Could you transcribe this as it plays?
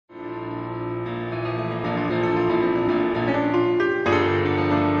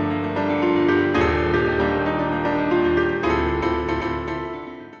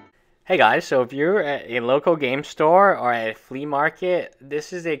Hey guys, so if you're at a local game store or at a flea market,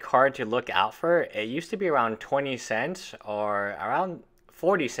 this is a card to look out for. It used to be around 20 cents or around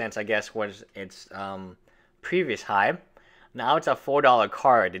 40 cents, I guess, was its previous high. Now it's a $4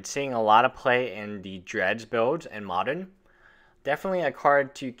 card. It's seeing a lot of play in the Dreads builds and Modern. Definitely a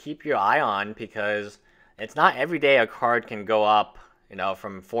card to keep your eye on because it's not every day a card can go up,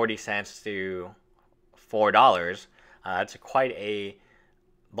 from 40 cents to $4. That's quite a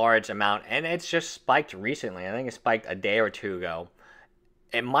large amount, and it's just spiked recently. I think it spiked a day or two ago.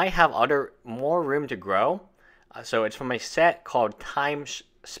 It might have more room to grow. So it's from a set called Time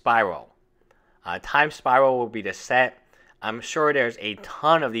Spiral. Time Spiral will be the set. I'm sure there's a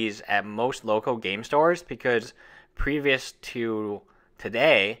ton of these at most local game stores because previous to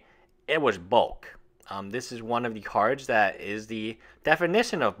today, it was bulk. This is one of the cards that is the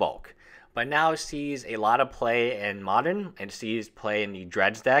definition of bulk, but now sees a lot of play in Modern and sees play in the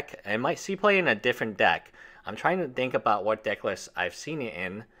Dreads deck and might see play in a different deck. I'm trying to think about what deck list I've seen it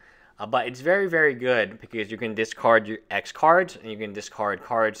in, but it's very, very good because you can discard your X cards and you can discard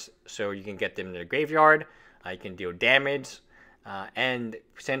cards so you can get them to the graveyard. You can deal damage, and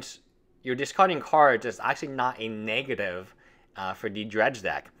since you're discarding cards, it's actually not a negative for the Dreads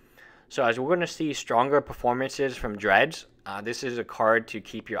deck. So as we're going to see stronger performances from Dreads, this is a card to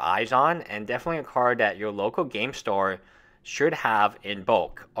keep your eyes on, and definitely a card that your local game store should have in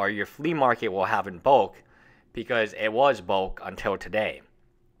bulk, or your flea market will have in bulk, because it was bulk until today.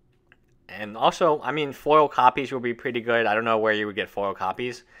 And also, I mean, foil copies will be pretty good. I don't know where you would get foil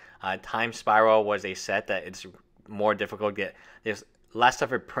copies. Time Spiral was a set that it's more difficult to get. There's less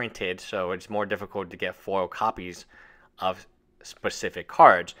of it printed, so it's more difficult to get foil copies of specific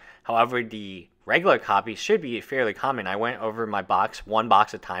cards. However, the regular copy should be fairly common. I went over my one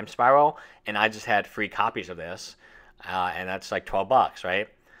box of Time Spiral, and I just had 3 copies of this, and that's like $12, right?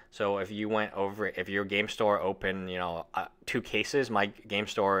 So if your game store opened, 2 cases, my game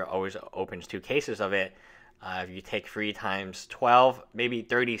store always opens 2 cases of it. If you take 3 times 12, maybe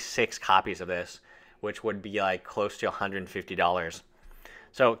 36 copies of this, which would be like close to $150.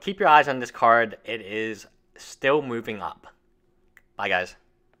 So keep your eyes on this card. It is still moving up. Bye, guys.